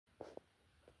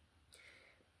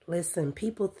Listen,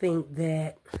 people think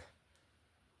that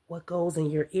what goes in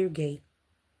your ear gate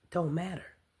don't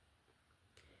matter.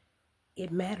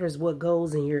 It matters what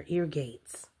goes in your ear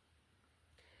gates.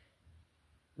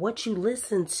 What you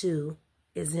listen to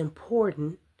is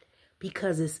important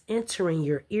because it's entering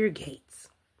your ear gates.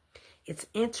 It's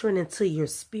entering into your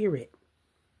spirit.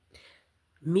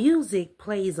 Music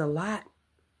plays a lot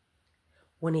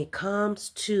when it comes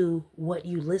to what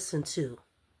you listen to.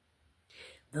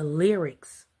 The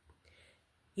lyrics.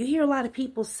 You hear a lot of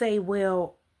people say,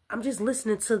 well, I'm just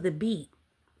listening to the beat.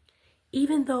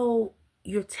 Even though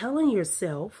you're telling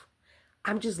yourself,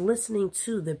 I'm just listening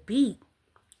to the beat,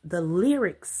 the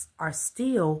lyrics are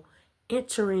still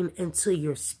entering into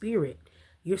your spirit.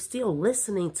 You're still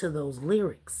listening to those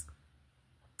lyrics.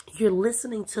 You're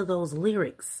listening to those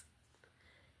lyrics.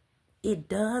 It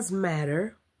does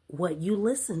matter what you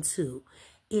listen to.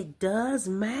 It does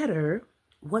matter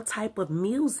what type of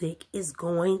music is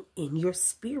going in your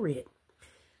spirit,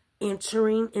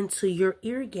 entering into your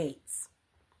ear gates.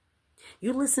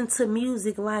 You listen to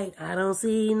music like, I don't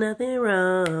see nothing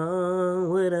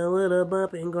wrong with a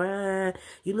bump and grind.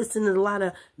 You listen to a lot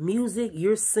of music,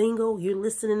 you're single, you're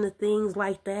listening to things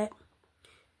like that.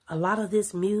 A lot of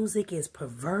this music is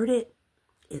perverted,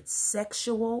 it's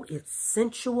sexual, it's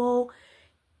sensual.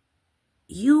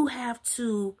 You have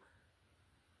to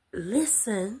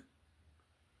listen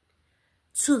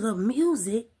to the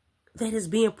music that is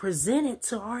being presented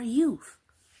to our youth.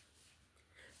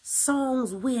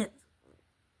 Songs with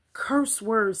curse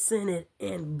words in it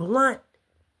and blunt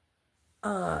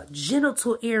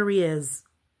genital areas,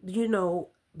 you know,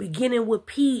 beginning with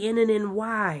P, ending in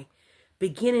Y,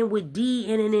 beginning with D,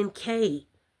 ending in K.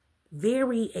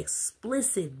 Very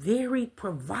explicit, very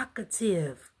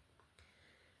provocative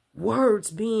words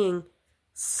being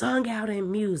sung out in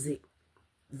music.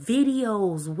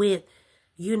 Videos with,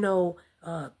 you know,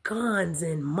 guns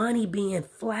and money being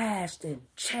flashed and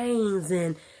chains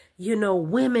and, you know,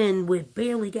 women with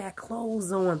barely got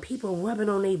clothes on, people rubbing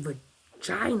on their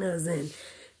vaginas and,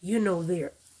 you know,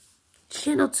 their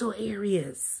genital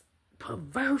areas.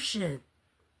 Perversion,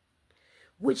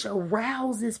 which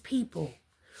arouses people,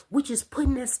 which is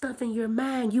putting that stuff in your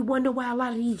mind. You wonder why a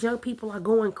lot of these young people are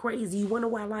going crazy. You wonder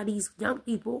why a lot of these young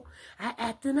people are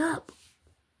acting up.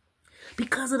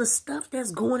 Because of the stuff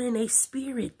that's going in their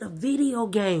spirit, the video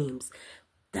games,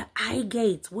 the eye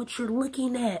gates, what you're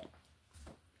looking at.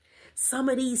 Some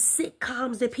of these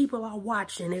sitcoms that people are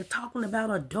watching, they're talking about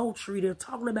adultery. They're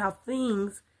talking about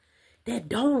things that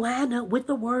don't line up with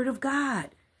the word of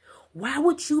God. Why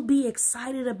would you be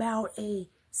excited about a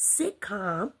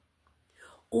sitcom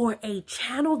or a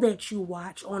channel that you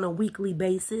watch on a weekly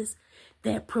basis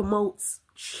that promotes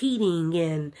cheating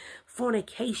and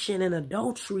fornication and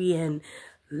adultery and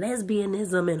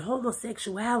lesbianism and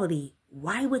homosexuality?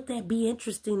 Why would that be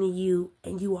interesting to you?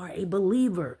 And you are a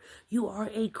believer. You are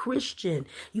a Christian.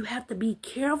 You have to be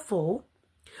careful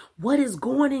what is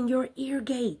going in your ear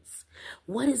gates,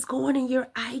 what is going in your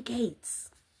eye gates,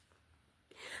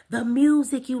 the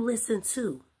music you listen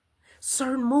to,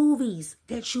 certain movies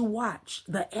that you watch.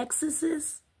 The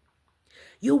Exorcist,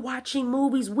 you're watching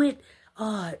movies with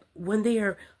when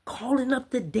they're calling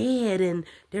up the dead and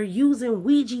they're using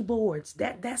Ouija boards.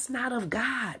 That's not of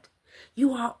God.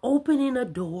 You are opening a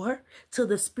door to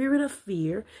the spirit of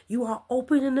fear. You are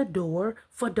opening a door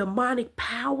for demonic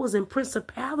powers and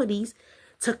principalities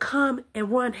to come and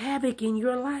run havoc in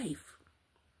your life.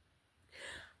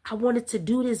 I wanted to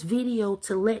do this video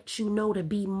to let you know to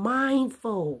be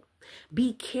mindful.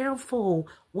 Be careful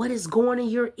what is going in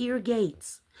your ear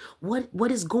gates.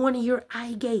 What is going in your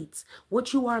eye gates.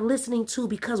 What you are listening to.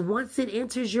 Because once it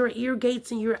enters your ear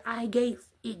gates and your eye gates,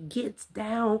 it gets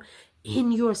down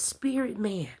in your spirit,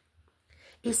 man.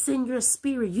 It's in your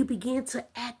spirit. You begin to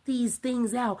act these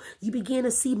things out. You begin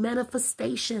to see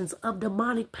manifestations of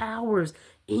demonic powers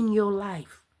in your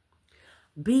life.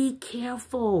 Be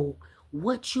careful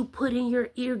what you put in your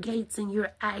ear gates and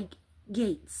your eye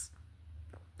gates.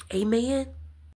 Amen.